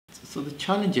So the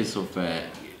challenges of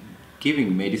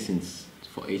giving medicines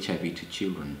for HIV to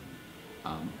children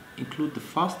include, the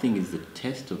first thing is the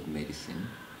test of medicine.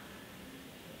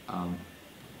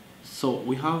 So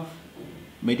we have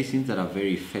medicines that are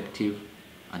very effective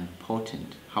and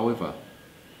potent. However,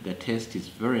 the test is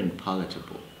very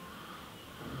unpalatable.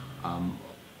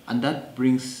 And that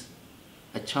brings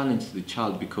a challenge to the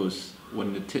child, because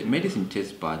when the medicine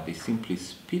tastes bad, they simply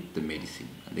spit the medicine,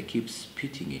 and they keep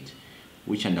spitting it,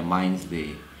 which undermines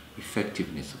the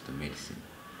effectiveness of the medicine.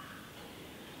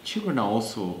 Children are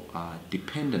also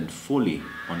dependent fully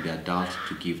on the adult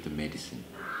to give the medicine,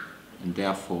 and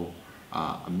therefore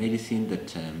a medicine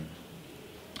that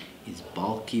is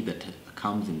bulky, that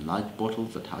comes in large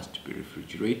bottles, that has to be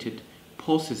refrigerated,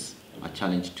 poses a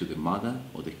challenge to the mother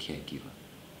or the caregiver.